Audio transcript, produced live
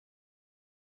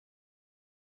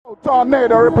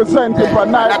Tornado representing for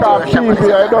Nike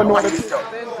TV. I don't know what it is.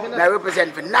 I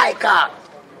represent for Nike.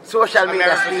 Social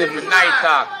media Steve. For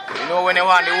Nike. You know when they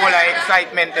want the whole of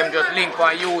excitement, them just link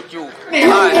on YouTube.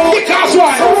 Because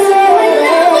why?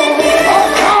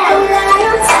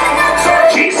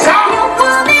 Jesus.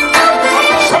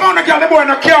 Some of the girl, the boy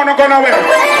no care, no gonna wear.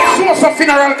 So some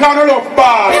funeral can no love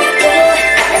bad.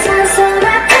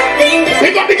 We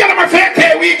got the girl on my fair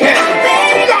day weekend.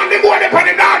 We got the boy up on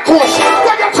the dark coast.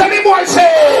 What you tell the boy say?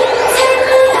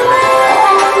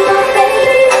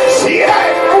 See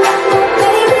that?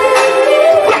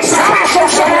 Let's have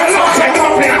some love and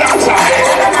up in the dancer.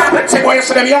 Let's say boy, you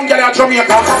see them young girl in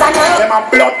Jamaica. Them a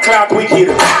blood clot wicked.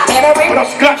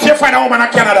 Plus clutch you find a woman in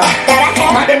Canada.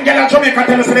 And them girl in Jamaica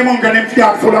tell us them young girl them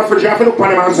yard full of fridge. You have to look on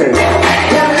them and say.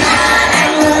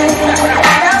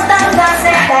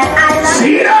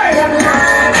 See that?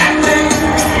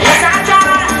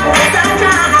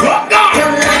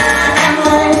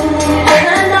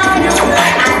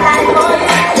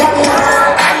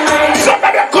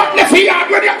 Somebody cut the field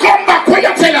when you come back, when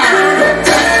you tell her.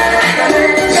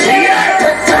 See it?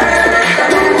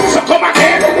 So come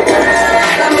again.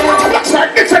 Looks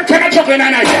like different kind of juggling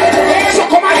and I. So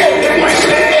come again.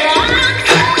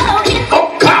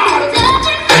 Oh God.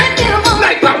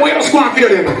 Like that way, let's go and feel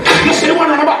them. You see the one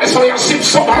on about this, so you sing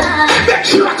so much. Make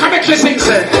sure I can make you sing,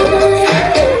 sir.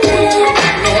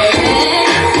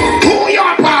 Who you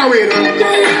are power with?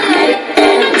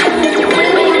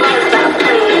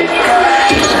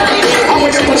 I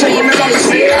want you to say you never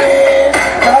see it.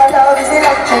 Your love is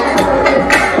electric.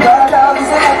 Your love is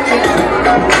electric.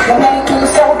 You make me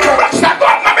so good. Let's not go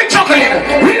out, mommy juggling.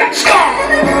 Let's go.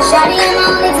 Shawty, I'm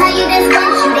only tell you this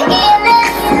once. You the illest.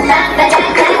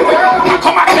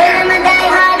 Come on, here.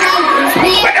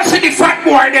 When you see the fat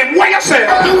boy, then what you say?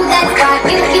 You that got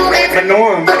you that. I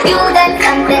know. You that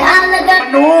something all of them. I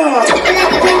know.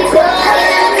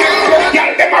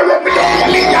 Y'all them are rubbing down.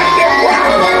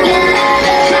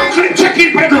 Check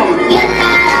in for the ground.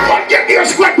 But get your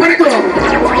squat for the ground.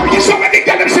 Somebody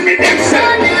get them to me dancing.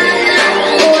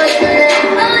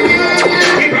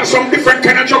 People have some different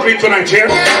kind of juggling tonight here.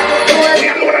 We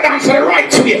are going to dance the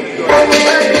right way.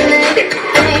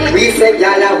 We say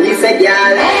y'all, we say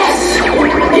y'all.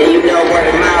 Yeah, you know word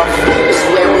of mouth. This is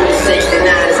where we 69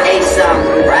 is 8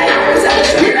 something, right? Is that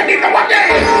what You don't need no one there.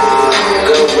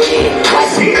 good with? I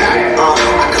see that.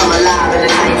 I come alive in the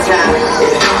nighttime.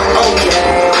 Okay,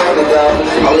 here we go.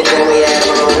 Only thing we have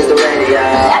on is the radio.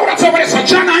 I want to tell you it's a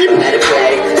Janai. Let it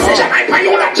play. Janai, are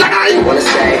you not Janai? Wanna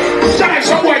say? Janai,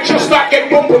 some boy just start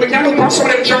getting bumped. We can't look at some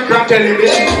of them junk and tell you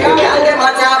this. Y'all get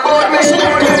my top on me.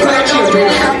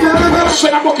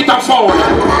 Send a bucket of forward.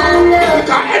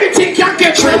 Because anything can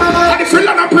get you. And if you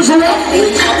learn a prison,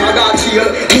 I got you.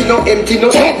 He no empty,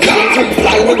 no empty.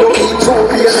 Fly with no heat, so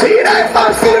real. see that?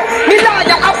 Me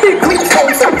liar, a big quick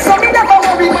house. So me never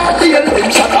worry my deal.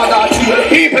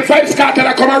 People fight scatter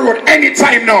that come a road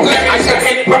anytime now. I said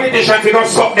any politician if you don't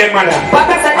stop them, mother.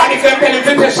 And if you tell him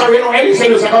to test her, you know,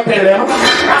 anything you say, tell them.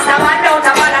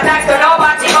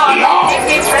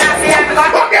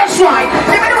 But guess what?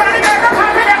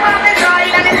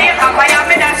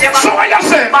 So what you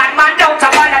say?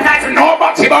 No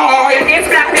batty boy.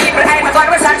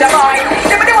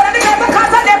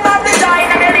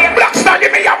 Black Star,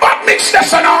 give me your bad mix,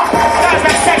 that's enough.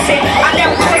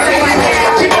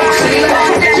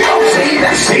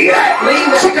 See that?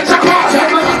 Look at your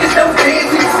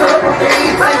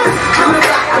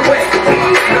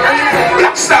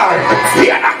Black Star,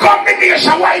 you're a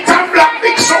combination white and black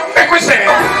mix up, make we say.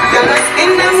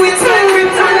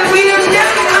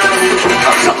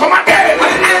 So come again.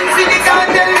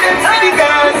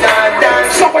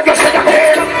 So what you say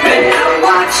again?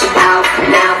 Watch out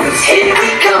now, here we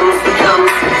come.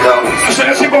 So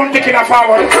let's go and take it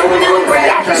forward.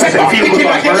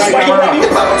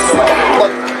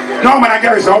 No man, I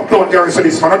carry some uptown garrison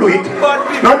this one. Not do it.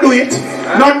 Not do it.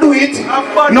 Not do it.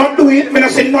 Not do it. Me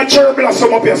not say no cherry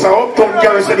blossom up here. So uptown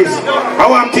garrison this. I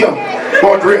want you.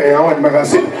 But really, I want my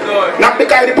say. Not the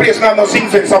guy the place now no sing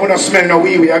fence. I want to smell no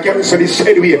wee. I garrison this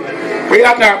shade way. What you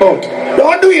talking about?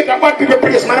 Don't do it. I want people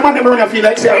place. Man, man, them run and feel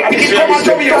like say. I think come on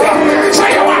Jamaica. So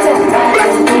you want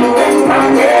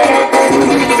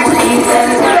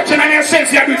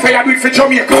sense, you do it for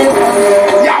Jamaica.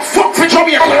 You fuck for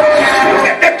Jamaica.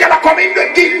 Them girls come in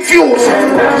and get infused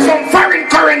some foreign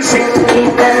currency.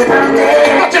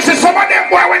 But you see some of them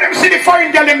boy when them see the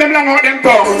foreign girl, them long out them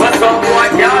tongue.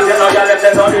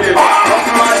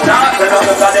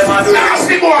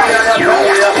 Nasty boy.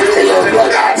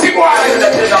 Nasty boy.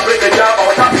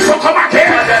 So come back here.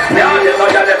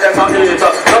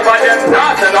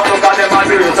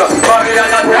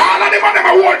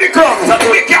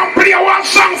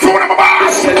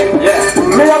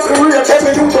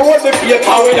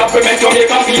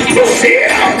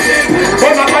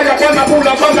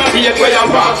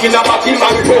 in a batty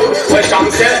man road. Where Sham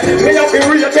said, me have to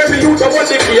read every youth of what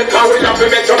they feel. Now we have to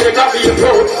make Jamaica feel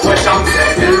proud. Where Sham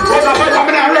said, but I bet I'm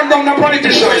gonna run down the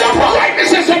politician. Like this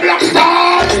is a black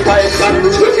star.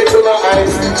 Look into my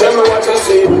eyes, tell me what you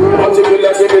see. What you will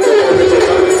let me do.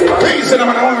 Hey, son, I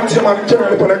want to see my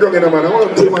general upon a girl in a man. I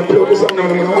want to see my play this up. Oh,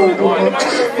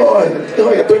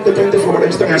 2024,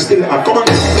 next time I still have. Come on.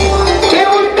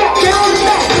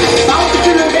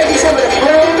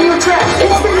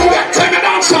 Turn it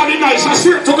down, Charlie, nice. I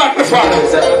swear to God, the Father.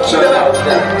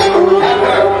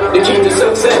 The key to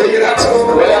success.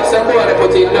 Well, that's the boy that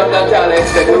put in up that can't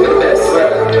expect to be the best.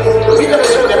 We gotta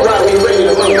show them right, we ready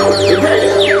to go. We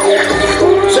ready.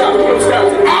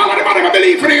 All of them never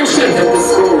believe in yourself.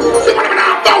 The man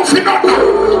not bow for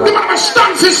nothing. The man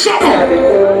stand for something.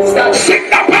 Sing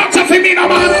that part of him in a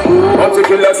man.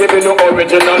 Particular giving you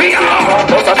originality.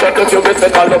 But I check that you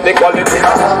respect all of the quality.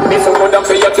 If you would have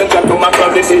pay attention to my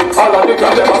quality, all of the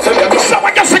problem I say them. So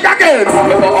I just sing again.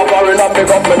 Never offering up, pick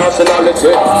up my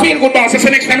nationality. Feel good, boss. It's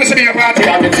the next time I see me a party.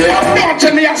 Don't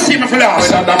tell me I see me for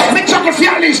last. Me chuckle for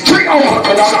at least 3 hours.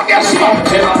 So guess what?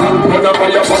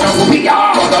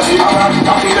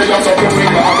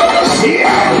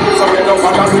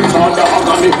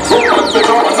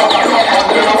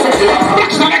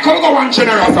 Next time I could go on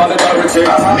general.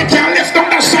 Me can't lift on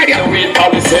that side. Me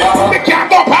can't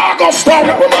go up Augusto.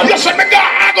 Listen, me go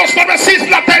Augusto. Me see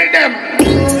not tell them.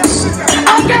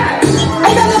 Okay. I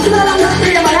don't know if you're not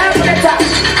freedom. I have to get that. I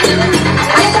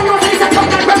don't know if it's a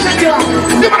fucking representative.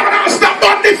 The man will not stop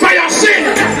on the fire scene.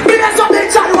 Because of the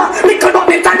channel, little bit of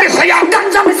the time.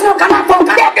 Ganja me smoke and I fuck.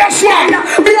 But guess what?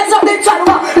 Because of the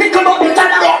channel, little bit of the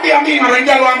time. Don't be a mean man. When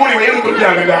you want money, you look at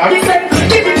that. He said,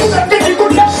 give it to them, give it to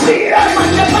them. See that?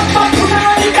 Man, you fuck back to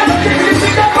them. You cannot give it to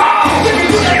them. Give it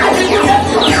to them, give it to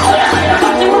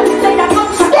them.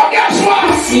 But guess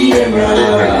what? See them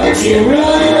run, see them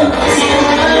run.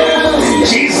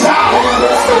 Jesus! Tell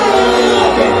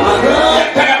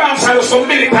them I'm some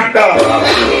militant dog. Tell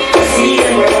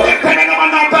them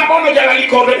I'm not about to get a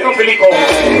liquor, but not a liquor.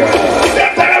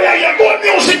 Tell them you're good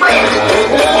music, bro.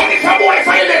 But if I'm going to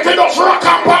find it, it does rock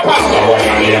and papa.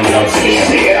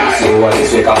 So what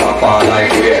is it up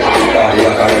like here?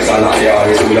 Cardiac arrest and not the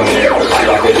arrest we don't care. I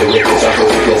like the picture to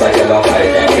because I get up like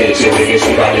make sure we get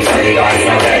sugar this and the guy in a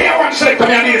Hey, I want to say to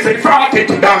me, I need to think for a kid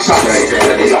to dance. You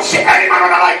see any man who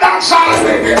like dancehall?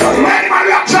 Any man who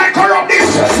try to corrupt this?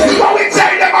 But we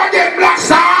tell them again, Black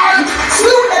Star.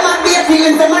 Slew them and be a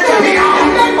feeling them and carry.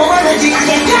 Over the G, I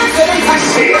can't say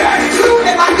them. Slew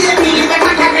them and be a feeling them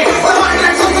and carry. Over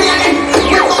the something again.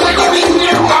 We're going to go in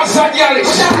here. That's a girl.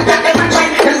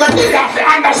 You have to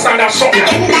understand that something.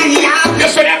 You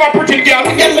should have a pretty girl.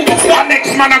 The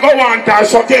next man I go on to,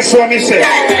 so guess what me say?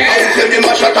 Tell them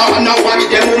a shut up and now watch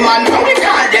them woman. We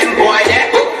call them boy there.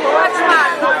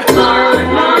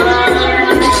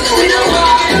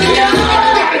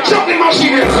 The juggling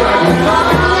machine.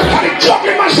 The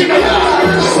juggling machine.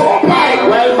 So bad.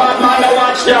 well, bad man, I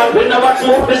watch that. We never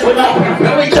smoke this one up.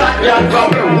 When we chat, yeah,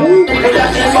 come. We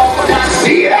just came up for that.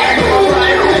 See that?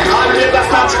 I'll never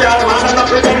snatch that, man. I'm not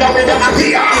pretending that we don't have to.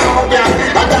 And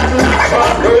that's not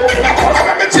fun.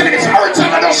 I'm telling you, it's every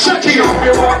time I don't shake you.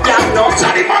 It's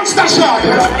the monster shot.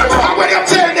 And when you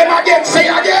tell them again, say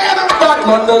again.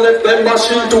 Man, don't let them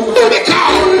machine do To the car.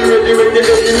 ready,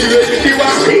 if you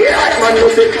want to hear man, you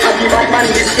say, I give up man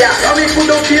this year. And we put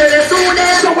up here, let's do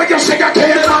this. So when you say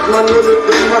again, Man, don't let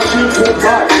them machine too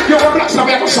bad. you want to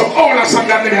have some all or some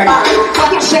damn minute.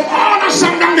 Have some all or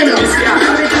some damn minute.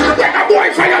 When a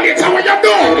boy violates, what you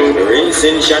do?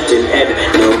 Rinsing, shutting head,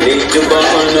 no need to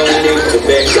burn, no need to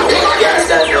beg. Yes,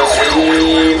 that was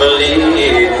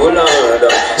evil, Lord.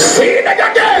 Say that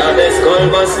again. Now the skull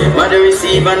bus, mother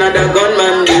receive another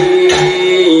gunman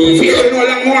leave. You don't know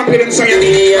how long pay them saying. I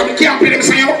can't pay them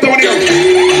saying up down here.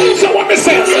 So what me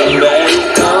say?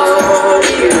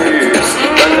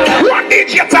 One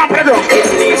DJ top of the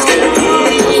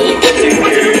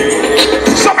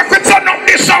so me quit turn up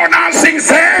this sound and sing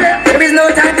say. There is no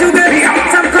time to go.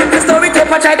 Some come to story to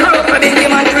watch I come up with the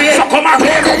man create. So come on.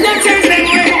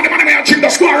 The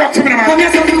square rock to me, man. Come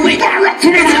here, so do it. Square rock to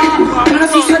me, man.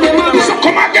 So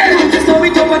come again. The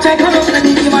story to watch I come up with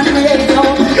the man create.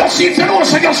 You see if you know,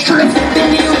 so you're straight. Give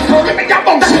me your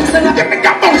bounce. Give me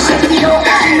your bounce.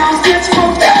 Now sketch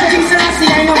folk. Things that I see,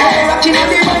 I know how rocking on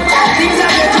the boat. Things I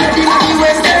get to the money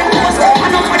western coast. I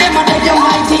know for them, I know them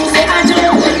my things. They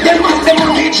Angelo. Them must them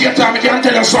on. DJ time, I can't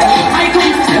tell you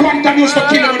something. One time used to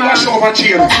kill them with wash over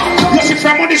chair. You see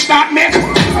from money start make.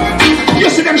 You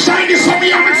see them shine this for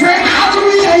me, I'm a friend. How do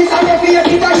we say it's a love for your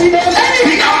people? See them. So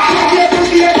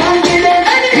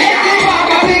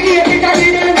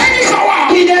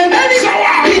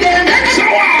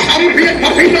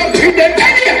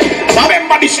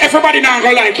this everybody now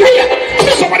go like,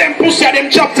 yeah. Some of them pussy them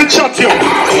chop to chat you.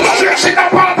 Just in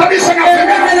that part of this and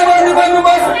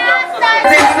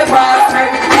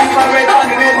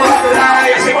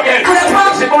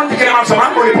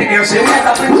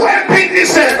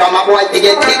I'm a boy to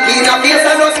get kicked in a face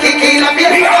and just kick in a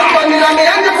face. Running on me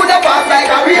and you put a pass like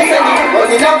a race.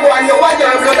 Running up one, you want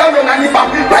your blood and run on the back.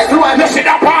 Like you want to see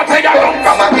that part of your lung.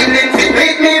 I'm a killing to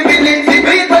beat me, willing to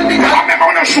beat me. I'm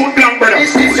on a shoot blank, brother.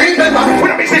 This is it, man. We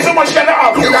don't see so much yellow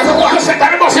up. You got to watch. You said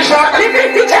that it must be shot. You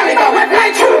need to tell me now when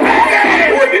I do.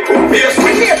 Yes,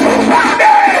 we need to.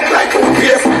 Like two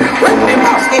years. When the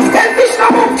mouse is selfish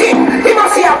now about him, he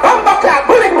must see a bumper clap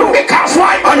bulletproof. Because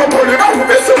why? I don't pull it out,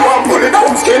 this is one pull it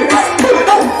out skin. Pull it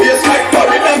out, it's like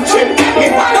Dolly them chin.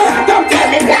 If I don't tell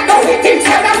me that, don't hit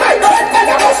inside of my blood, and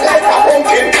I must like a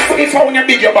pumpkin. If I want you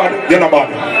big, you're bad. You're not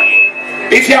bad.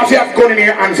 If you have gun in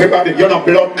your hands, you're bad. You're not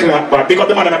blood clot bad. Because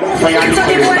the man in the back for your hands.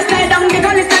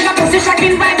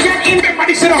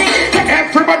 Everybody sit up.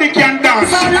 Everybody can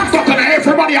dance.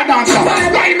 Everybody a dancer.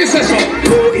 Why me say so?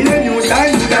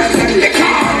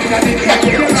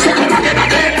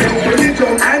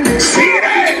 See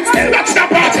that? That's the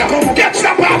party. That's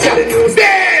the party.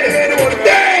 Dead.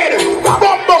 Dead.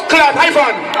 Bumbo clad.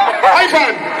 Ivan.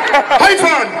 Ivan.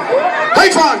 Ivan.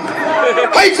 Ivan.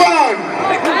 Ivan.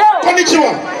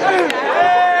 Konnichiwa.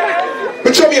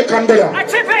 But show me a candle. I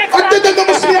did the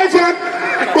must be Ivan.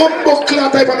 Bumbo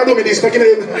clad. Ivan. I don't mean this.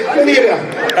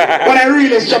 When I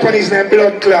realize Japanese name,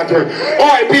 blood clot.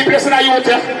 Alright, people, listen to you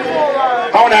there.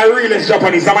 How when I realize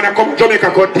Japanese, I'm gonna come to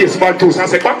Jamaica, go taste bad juice and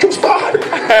say, back juice bad.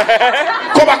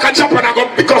 Come back to Japan and go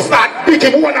because that big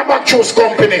him one a back juice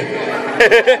company.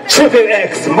 Triple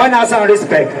X, manners and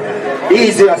respect.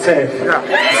 Easy yourself.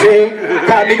 See,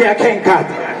 Camilla Kenkat.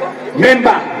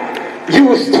 Member,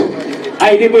 used,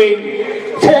 I live in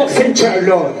 4th century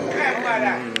Lord.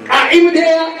 Even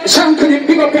there, Sean couldn't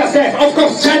pick up yourself. Of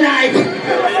course, Janite.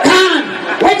 Khan,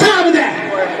 wait over there.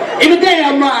 Even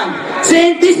there, man.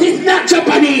 Saying this is not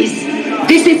Japanese.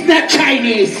 This is not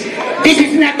Chinese. This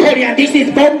is not Korean. This is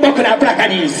Bombokla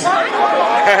Blackanese.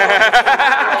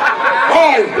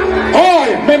 Oi,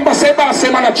 remember say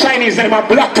man a Chinese and a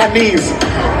Blackanese.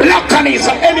 Blackanese,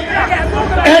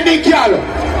 any girl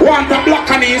want a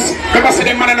Blackanese. Remember say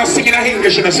the man not singing in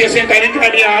English, you know, see in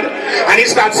the yard, and he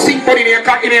starts singing in your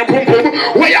cock in your pum pum.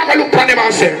 Where you gonna look at them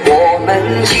and say?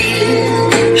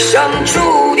 生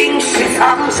注定是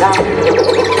沧桑，不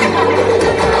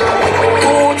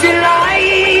进来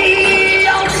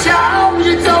要笑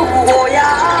着走过呀，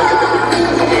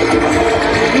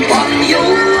朋友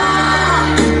啊，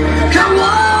让我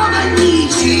们一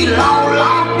起牢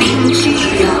牢铭记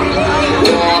呀，我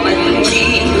们今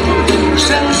生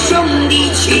兄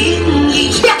弟情谊。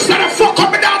That's not a fuck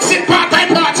up and dancing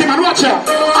party, man. Watch out.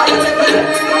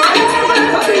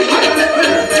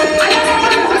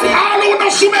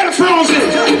 Smell frozen.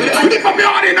 Lift up your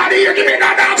hand in the ear, give me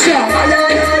that dancer.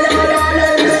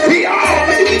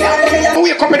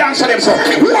 Wake up and dance to them, so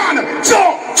 1, 2, 3.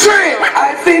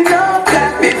 I've seen no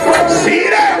that before. See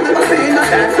them?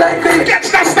 Get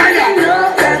that style.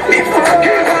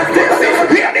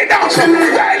 Hear the dancer.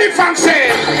 The elephant say.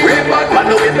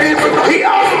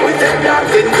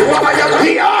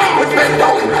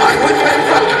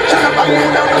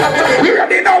 We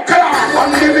ready now, clown.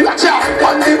 Watch out.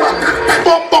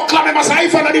 Bumbo club members, I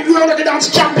follow the world dance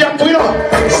champion to you.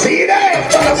 See there.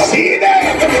 See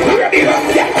there. We ready now.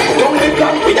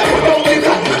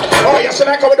 Oh, yes, so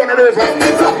I come down the river.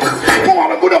 Go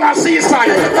on, go down the seaside.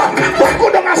 Go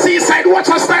down the seaside. Watch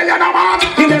a style, you know, man.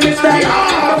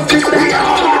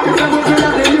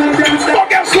 So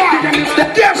guess what?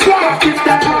 Guess what?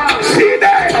 See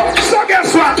there. So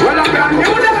guess what?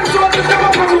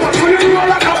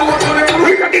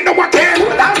 We ready to walk in.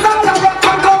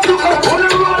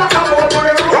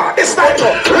 This style,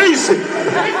 easy.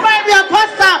 This might be a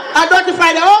pastor.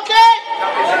 Identify the okay?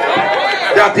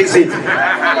 That is it.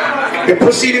 The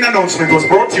preceding announcement was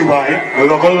brought to you by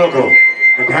Logo,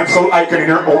 the dancehall icon in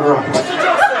her own right.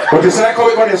 But you see like how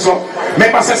we got this up?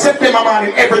 Remember, say September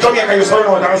morning, every Jamaican you start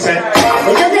out and say,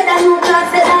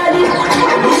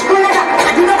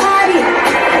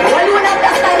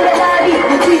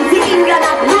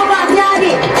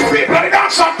 people are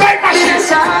dance on time machine.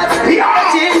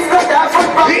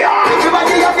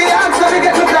 Everybody have the answer, we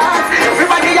get to dance.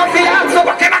 Everybody have the answer.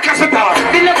 What can I cast it down?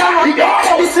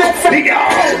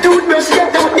 Toothbrush,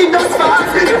 get out in the spot.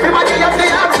 Everybody have the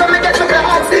answer, we get to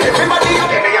dance. Everybody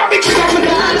have the answer.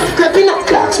 Clapping up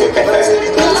class.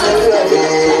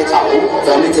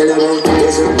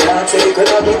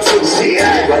 See ya.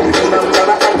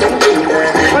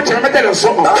 What you want me to tell you? you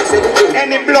something.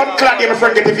 Any blood clot, your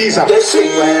friend get a visa.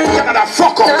 You're not a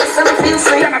fuck up.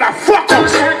 You're not a fuck up.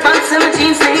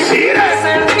 See that?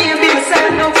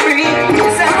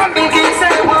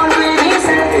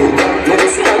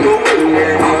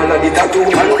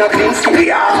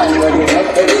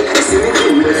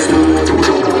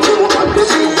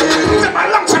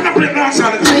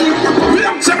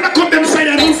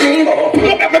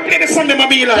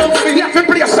 We have to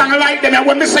play a song like them, and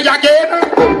when we say again,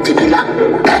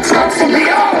 that's not for me.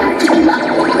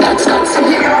 That's not for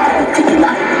me.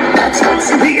 That's not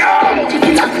for me.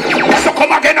 So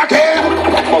come again. So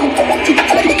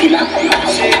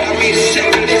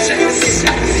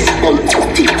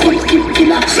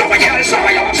again,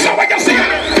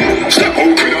 step out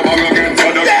with a bang again,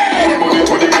 money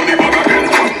to the bang again.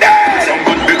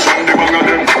 Somebody chant the bang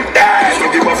again. So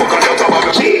give a fuck on your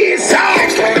tabag. Jesus.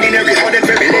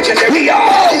 We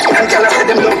are, and tell us that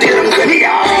them love them. We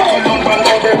are.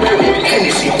 And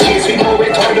you see, kids, we know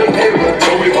it's all the period.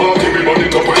 So we party, we money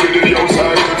to put it in the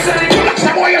outside. That's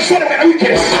the boy you show them where the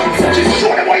wickedest.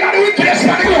 Show them where you're the wickedest,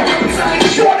 man.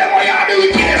 Show them where you're the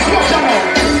wickedest. Watch out.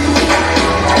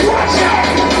 Watch out.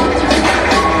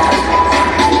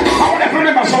 I want to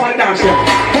remember some of the dance here.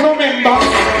 Remember,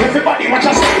 everybody watch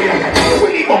us here.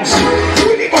 Willie Bounce.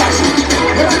 Willie Bounce.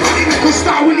 Everybody make us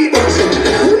start Willie Bounce.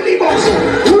 Willie Bounce.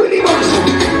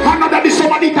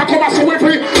 Somebody can come as a way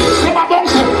for you. Some are bounce.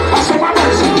 Some are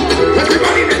bounce.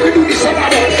 Everybody make me do this. Some are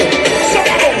bounce. Some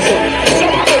are bounce.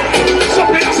 Some are bounce. Some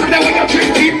players are there when you're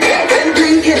drinking.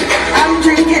 I'm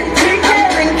drinking.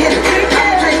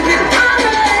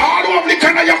 All of the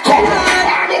kind of your cup.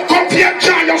 I don't come here and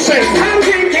enjoy yourself. I'm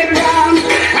drinking rum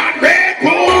and Red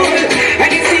Bull.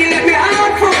 And you see let me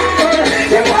out full.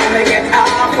 They want me get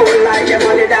out full like the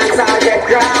money dance all get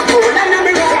ground full.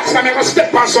 I'm gonna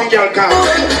step on some girl car.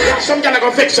 Some girl go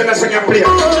fix and that's on your plate.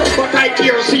 But I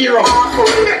care zero.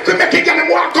 Make a girl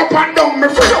walk up and down my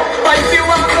friend. But if you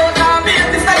walk out now, me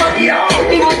at this time. Yeah.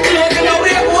 If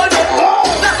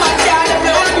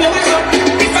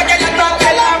I get a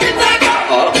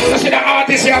you see the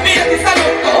artist here.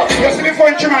 You see before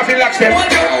you trim off your locks them.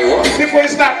 Before you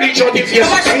start bleach out the face.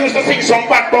 I used to sing some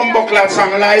bad bumbo clad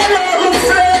song like.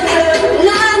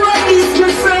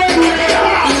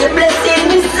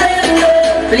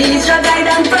 Please your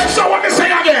guidance first. So what me say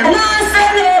again? No,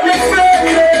 celebrate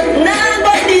friend.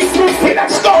 Nobody's moving.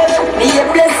 Let's go. Be a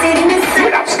blessing, Miss.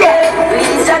 Let's go.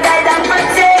 Please your guidance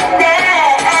protect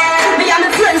them. Me and my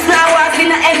friends now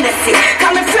walking in the embassy.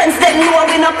 Cause my friends them know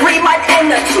we no pre-mad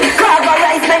energy. Cargo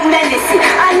rise make medicine.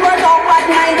 And we know what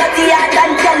mind of the heart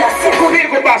and jealousy.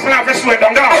 Feel good boss, we not have to sweat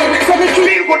down there.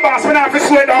 Feel good boss, we not have to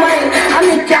sweat down.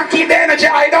 You can't keep the energy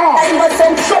high down.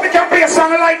 So we can play a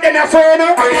song like them, your friend.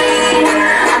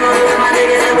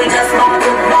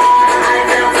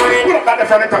 Put up that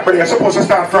from the top, but you're supposed to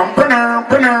start from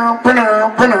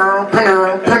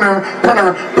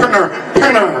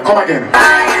Come again.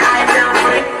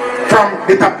 From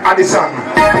the top of the song.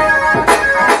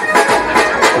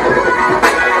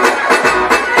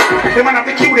 The man have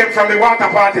to cue them from the water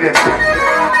party then.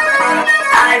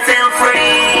 I feel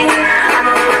free. I'm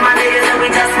a with my niggas and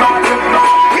we just bought the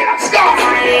bar. Let's go.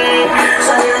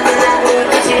 So you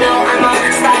you know I'm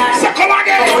a star. So come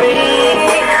again.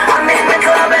 I'm in the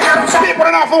club and I'm trying. People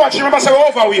don't have to watch. Remember, say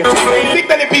overweight. Big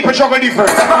belly people juggle different.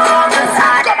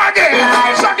 Come again.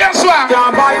 So guess what?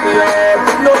 Can't buy me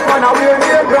up. No fun away.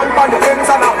 Run on the ends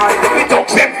and a high. We took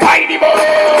them tiny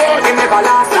boys. They never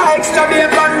last. Extra day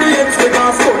on the ends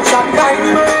because gunshot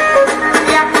tiny boys.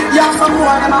 Yeah,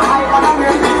 someone in my high when I'm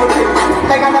real people think.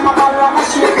 They got them a ball on my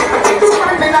shit.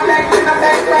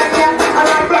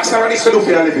 Blacks are ready to do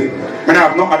for a living. I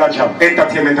have no other job.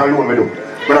 Entertainment alone we do.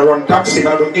 When I run taxi,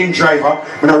 I do in driver.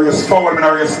 When I race forward, when I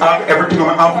race up, everything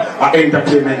I have are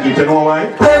entertainment. You know why?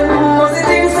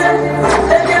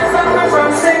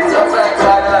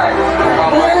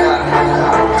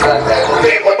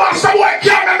 People must have worked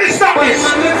out and they stop this.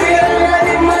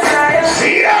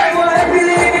 See that?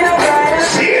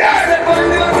 See that?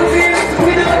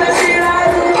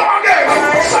 Come again.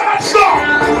 So let's go.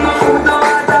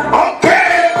 Okay.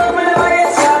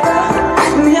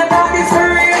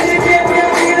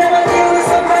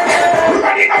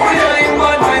 Ready now?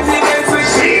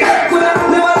 See that?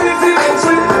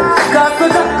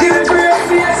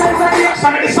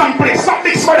 Some of the song play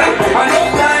something for them.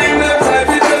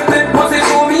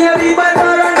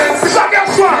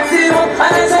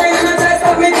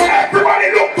 Everybody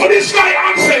look to this guy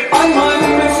and say,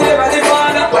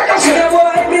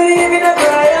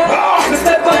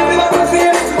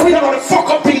 you know the fuck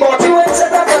up thing about it.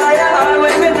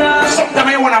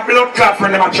 Sometimes you want a blood clot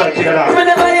friend them and try to kill it out.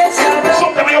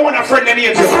 Sometimes you want a friend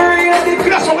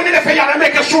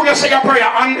make sure you say your prayer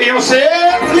and you say,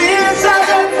 please, I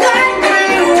don't thank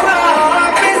me,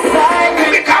 walk beside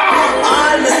me. Because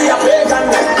all the see a praise and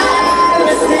all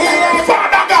the see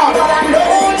Father God,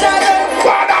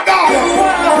 Father God,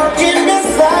 walking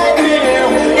beside me.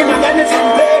 In my goodness,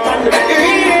 I'm brave and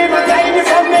in my time is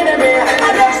from enemy. I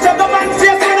don't struggle and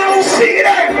fear when I will see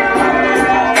them.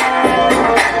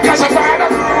 Because of Father,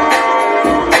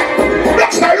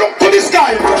 let's now look to the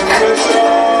sky.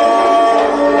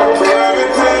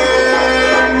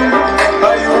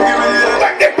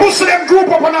 When they push them group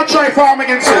up and I try farm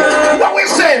against you, what we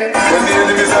say? When the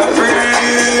enemies are free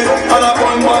and I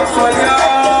come back for ya,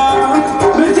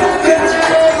 we just get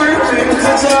everything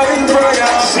to try in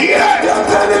prayer. See that? I'm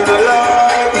telling the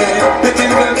Lord, the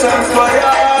things will transpire.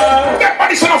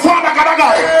 Everybody say, Father God,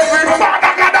 God.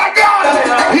 Father God, God.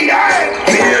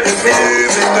 Here this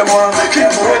evening, the more I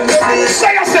keep when the sleep.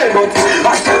 Say yourself.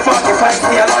 I still sacrifice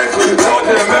me alive. Don't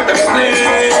remember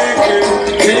sneaking.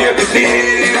 Here this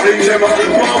evening, the more I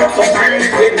keep on for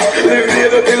freaking. Live here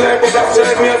to be like, but that's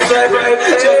me a seven.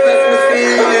 Just let me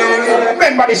see.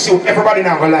 Remember this youth, everybody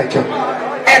now gonna like you.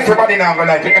 Everybody now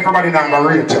gonna like you. Everybody now gonna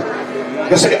rate you.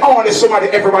 You say the only somebody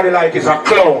everybody like is a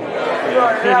clown.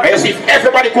 And you see if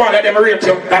everybody go and let them rate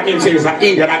you, that means he's an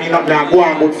idiot and he's not gonna go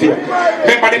on good for you.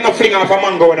 Remember them not fling off a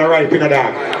mango when they ripe in a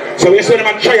dog. So when you see them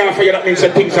and try off for you, that means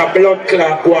that things are blood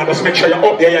clot go on. Just make sure you're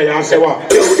up there and say what?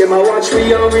 Yo, them a watch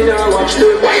me and we not watch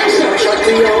them. Why you say shot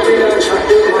me and we not shot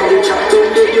them? Why you chat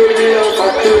them? They do me and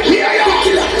fuck them. Yeah, yeah.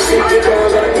 So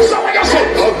what you say?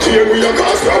 Up here we a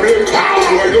cause problem.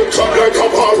 Why you chat like a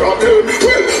problem?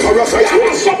 Well, I say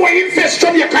somewhere invest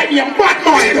from your kind of bad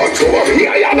mind.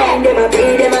 Here you know. Them a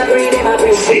breathe, them a breathe, them a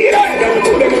breathe. See that? Them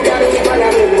got it on a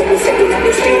room. When you say in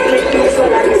the street, lick loose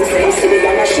all of you say. See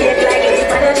them a shake like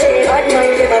it. And a shake bad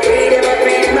mind. Them a breathe, them a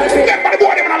breathe, them a breathe. Everybody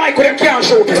boy, them not like when them can't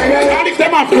shoot. And if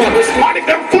them have fun, and if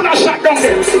them full of shot down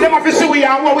them, them have to see we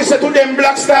are what we say to them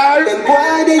black style. Them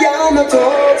boy, they are not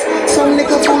talks. Some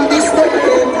nigga pull this stuff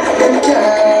them. Them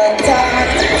can't talk.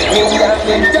 You have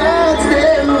them dogs,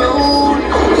 them rule.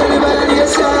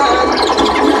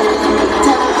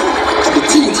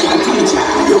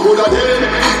 You good at them,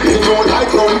 you don't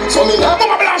like them. So me now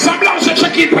Mama Blanche,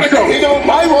 check it for the ground. You don't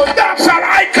my word, that's all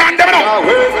I can do now.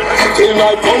 Till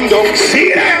I come down,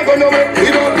 see them.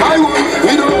 You don't my word,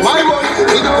 you don't my word,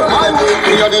 you don't my word.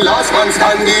 We are the last man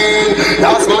standing,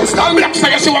 last man standing. Black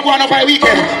say you see what going on by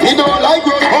weekend. You don't like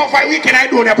them. Oh, by weekend I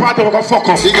do a part of a fuck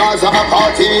up. Cigars at a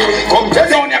party, come tell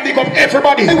down and big up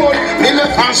everybody.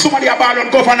 And somebody about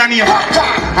on governor name.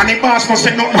 And the boss must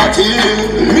say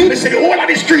nothing. They say the whole of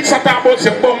the streets are talking about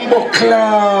the bumbo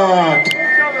clot.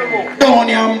 Down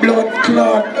here and blood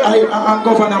clot. And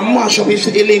governor mash up his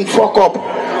link fuck up.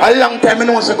 A long time I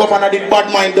know the governor did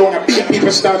bad mind down here. Big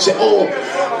people start saying, oh,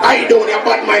 I don't have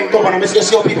bad mind governor. You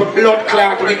see how people blood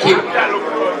clot wicked.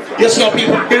 You see how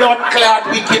people blood clot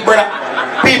wicked, brother.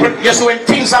 People, you see when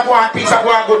things are going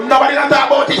good. Nobody don't talk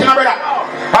about it, you know, brother.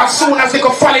 As soon as they go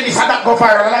fall in this and that go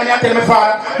viral, and I tell my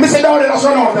father, I say, no, they don't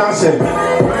run out and say.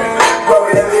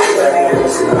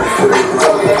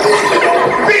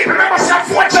 People never say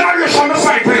fourth generation on the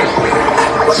side for you.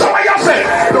 So what you say?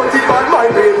 Don't keep on my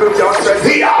people, just say,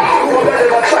 here.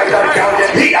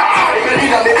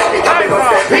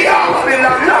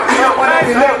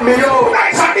 Let me go.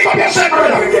 Nice and big up yourself,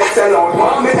 brother. Get sell out,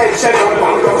 want me head shell out,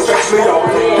 want to stretch me out.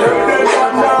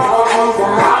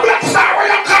 Let's start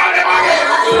where you call them again.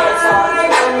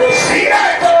 See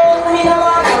that? Where you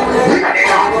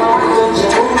call them?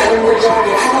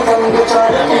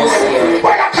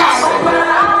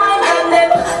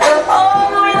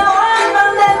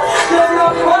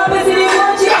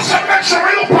 Just make sure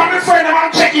you look on the friend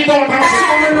and check it out.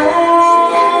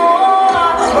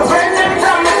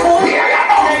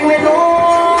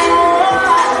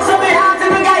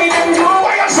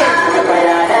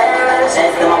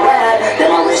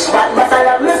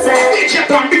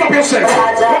 Big up yourself.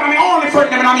 But I'm the only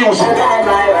friend in the music.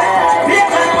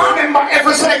 Remember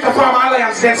every selector from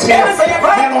Alliance against me. I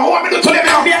know what I do to them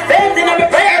now.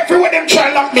 Everywhere them try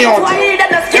to lock me out.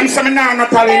 Them say me now no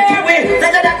talent.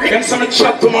 Them say me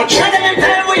chat too much. But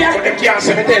them can't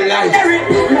say me tell lies.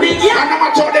 And I'm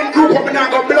a told them group up and I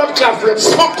got blood clot for them.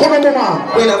 Stop coming to man.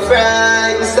 When a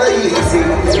friend so easy.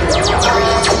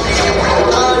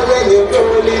 All when you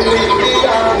rolling with me,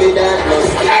 I'll be that much.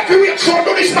 Every week so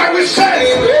do this time we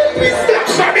say.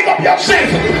 Let's big up yourself.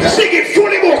 Sing it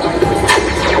fully book.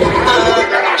 We're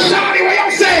gonna shout it what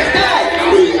you say.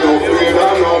 We no fear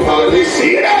of nobody.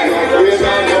 See that? We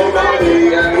got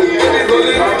nobody. And we ain't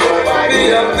gonna have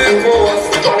nobody up there for us.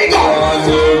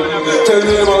 Tell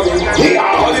them again.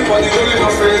 All the funny girls are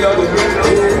afraid of them.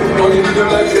 Don't you do them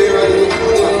like they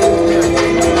run.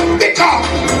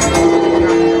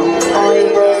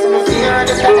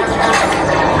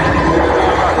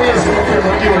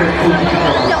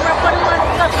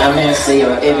 I may say you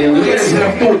every week. Yes, you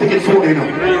have 2 tickets for you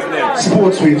know.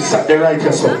 Sports we've sat there right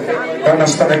here, so. You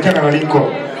understand? I can't link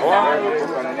up.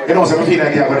 You know, so I feel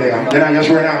like you're over there. Then I just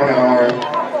run out there.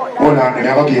 Hold on, I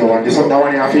have to give you one. This is the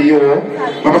one you have for you.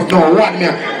 No, one,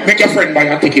 make your friend buy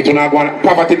a ticket. You know, go on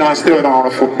poverty now still down on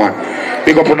the foot, man.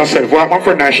 Big up on yourself. Well, my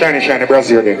friend is shiny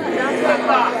Brazil then.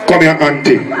 Come here,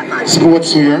 auntie.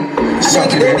 Sports wear.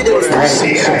 Saturday. I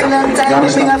see you. You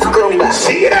understand?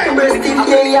 See you there.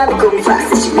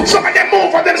 Some of them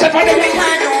move for themselves.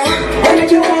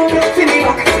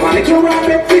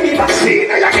 See you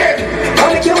there again.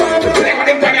 Let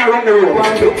them turn around the road.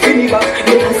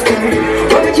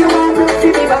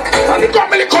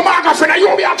 Come on, friend, you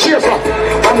be a cheer for. Look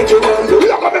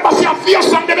at me, but see a fierce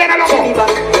song, the men alone.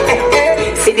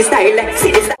 See the style,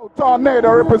 see the style.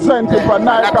 Tornado representing for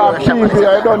Nike TV.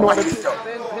 I don't know what it is.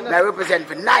 I represent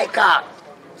for Nike.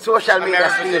 Social media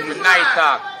represent for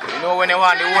Nike. You know when they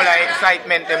want the whole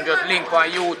excitement, them just link on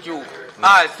YouTube.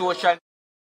 All social